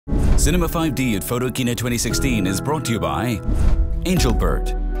Cinema 5D at Photokina 2016 is brought to you by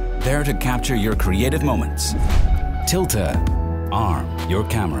Angelbird, there to capture your creative moments. Tilta, arm your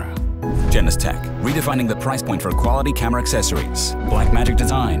camera. Genesis Tech, redefining the price point for quality camera accessories. Blackmagic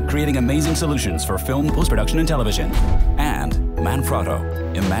Design, creating amazing solutions for film, post-production and television. And Manfrotto,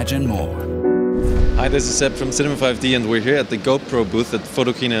 imagine more. Hi, this is Seb from Cinema 5D and we're here at the GoPro booth at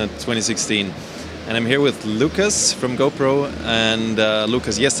Photokina 2016. And I'm here with Lucas from GoPro. And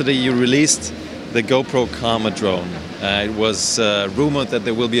Lucas, yesterday you released the GoPro Karma drone. It was rumored that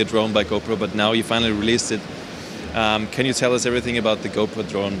there will be a drone by GoPro, but now you finally released it. Can you tell us everything about the GoPro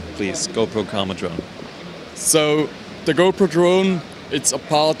drone, please? GoPro Karma drone. So the GoPro drone, it's a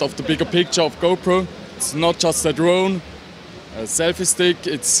part of the bigger picture of GoPro. It's not just a drone, a selfie stick,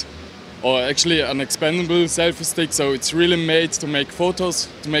 or actually an expandable selfie stick, so it's really made to make photos,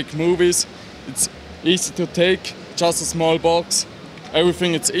 to make movies. It's easy to take, just a small box,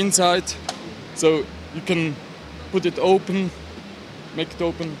 everything is inside, so you can put it open, make it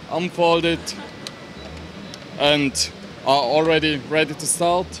open, unfold it, and are already ready to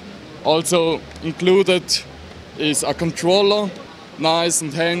start. Also included is a controller, nice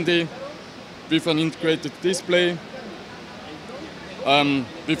and handy, with an integrated display,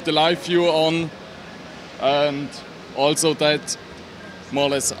 with the live view on, and also that more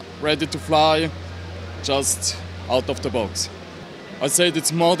or less ready to fly, just out of the box. I said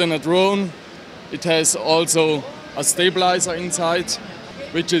it's more than a drone. It has also a stabilizer inside,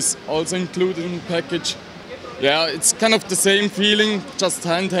 which is also included in the package. Yeah, it's kind of the same feeling, just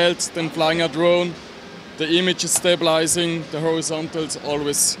handheld than flying a drone. The image is stabilizing, the horizontal is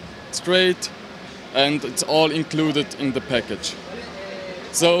always straight, and it's all included in the package.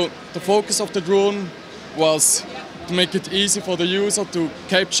 So the focus of the drone was to make it easy for the user to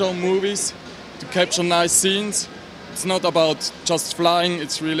capture movies, to capture nice scenes. It's not about just flying,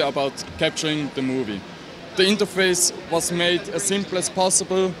 it's really about capturing the movie. The interface was made as simple as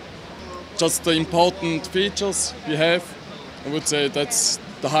possible, just the important features we have. I would say that's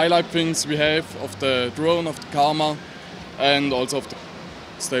the highlight things we have of the drone, of the Karma, and also of the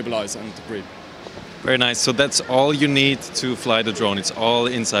stabilizer and the grip. Very nice. So that's all you need to fly the drone. It's all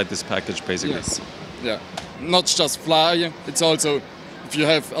inside this package, basically. Yes. Yeah. Not just fly. It's also if you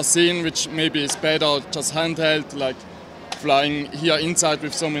have a scene which maybe is better just handheld, like flying here inside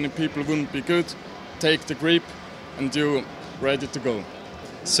with so many people wouldn't be good. Take the grip, and you're ready to go.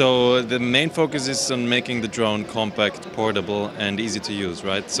 So the main focus is on making the drone compact, portable, and easy to use,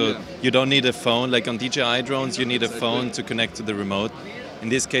 right? So yeah. You don't need a phone. Like on DJI drones, you need a phone to connect to the remote. In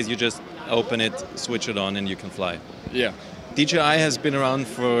this case, you just open it, switch it on, and you can fly. Yeah. DJI has been around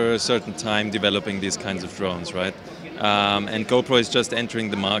for a certain time developing these kinds of drones, right? And GoPro is just entering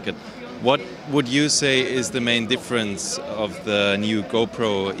the market. What would you say is the main difference of the new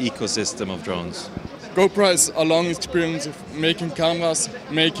GoPro ecosystem of drones? GoPro has a long experience of making cameras,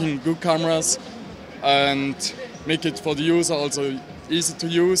 making good cameras, and make it for the user also easy to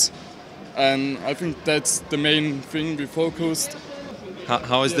use. And I think that's the main thing we focused.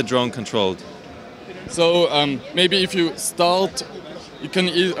 How is the drone controlled? So maybe if you start, you can.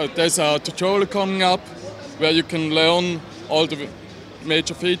 There's a tutorial coming up where you can learn all the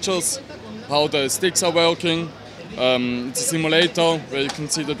major features, how the sticks are working. It's a simulator where you can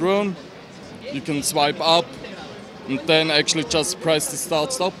see the drone. You can swipe up and then actually just press the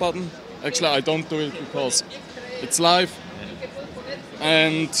start-stop button. Actually, I don't do it because it's live.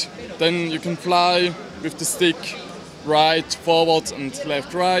 And then you can fly with the stick right, forwards and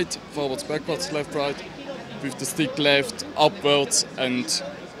left, right, forwards, backwards, left, right, with the stick left, upwards and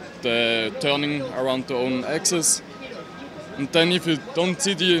the turning around the own axis. And then if you don't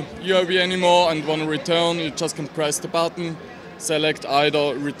see the UAV anymore and want to return, you just can press the button, select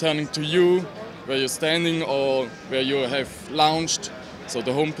either returning to you, where you're standing or where you have launched, so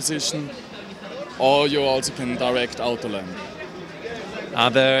the home position, or you also can direct auto land. Are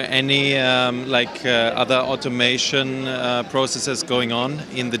there any other automation processes going on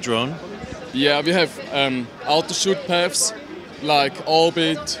in the drone? Yeah, we have auto shoot paths like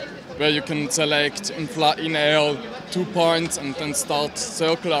orbit, where you can select in air 2 points and then start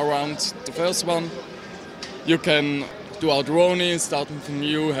circle around the first one. You can do our drone starting from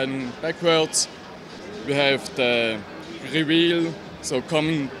you, heading backwards. We have the reveal, so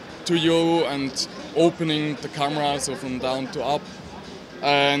coming to you and opening the camera, so from down to up.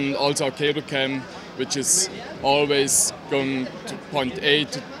 And also a cable cam, which is always going to point A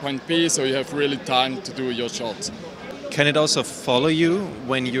to point B, so you have really time to do your shots. Can it also follow you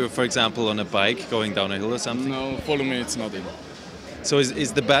when you're, for example, on a bike going down a hill or something? No, follow me, it's not in. So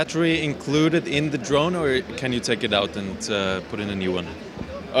is the battery included in the drone, or can you take it out and put in a new one?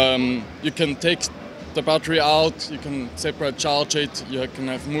 You can take the battery out, you can separate charge it, you can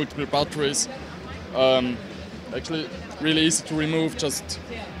have multiple batteries. Actually, really easy to remove, just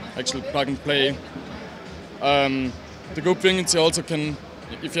actually plug and play. The good thing is you also can,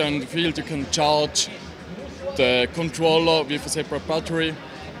 if you're in the field, you can charge the controller with a separate battery,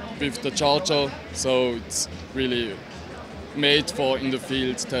 with the charger, so it's really made for in the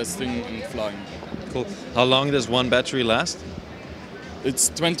field testing and flying. Cool. How long does one battery last? It's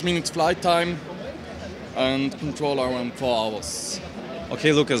 20 minutes flight time and control around 4 hours.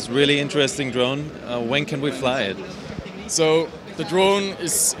 Okay, Lucas, really interesting drone. When can we fly it? So the drone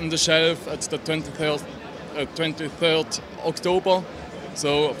is in the shelf at the 23rd October.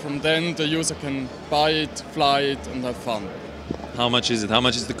 So from then the user can buy it, fly it and have fun. How much is it? How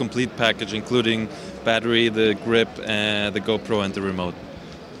much is the complete package, including battery, the grip, the GoPro and the remote?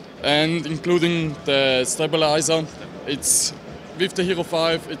 And including the stabilizer, it's with the Hero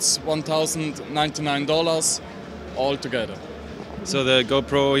 5, it's $1,099 altogether. So the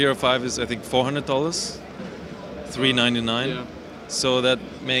GoPro Hero 5 is, I think, $400, $399. Yeah. So that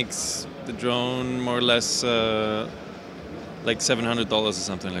makes the drone more or less like $700 or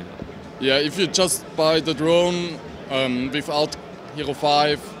something like that. Yeah, if you just buy the drone without Hero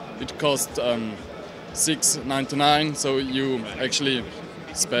 5, it costs $699. So you actually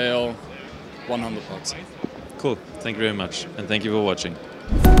spare $100. Cool. Thank you very much, and thank you for watching.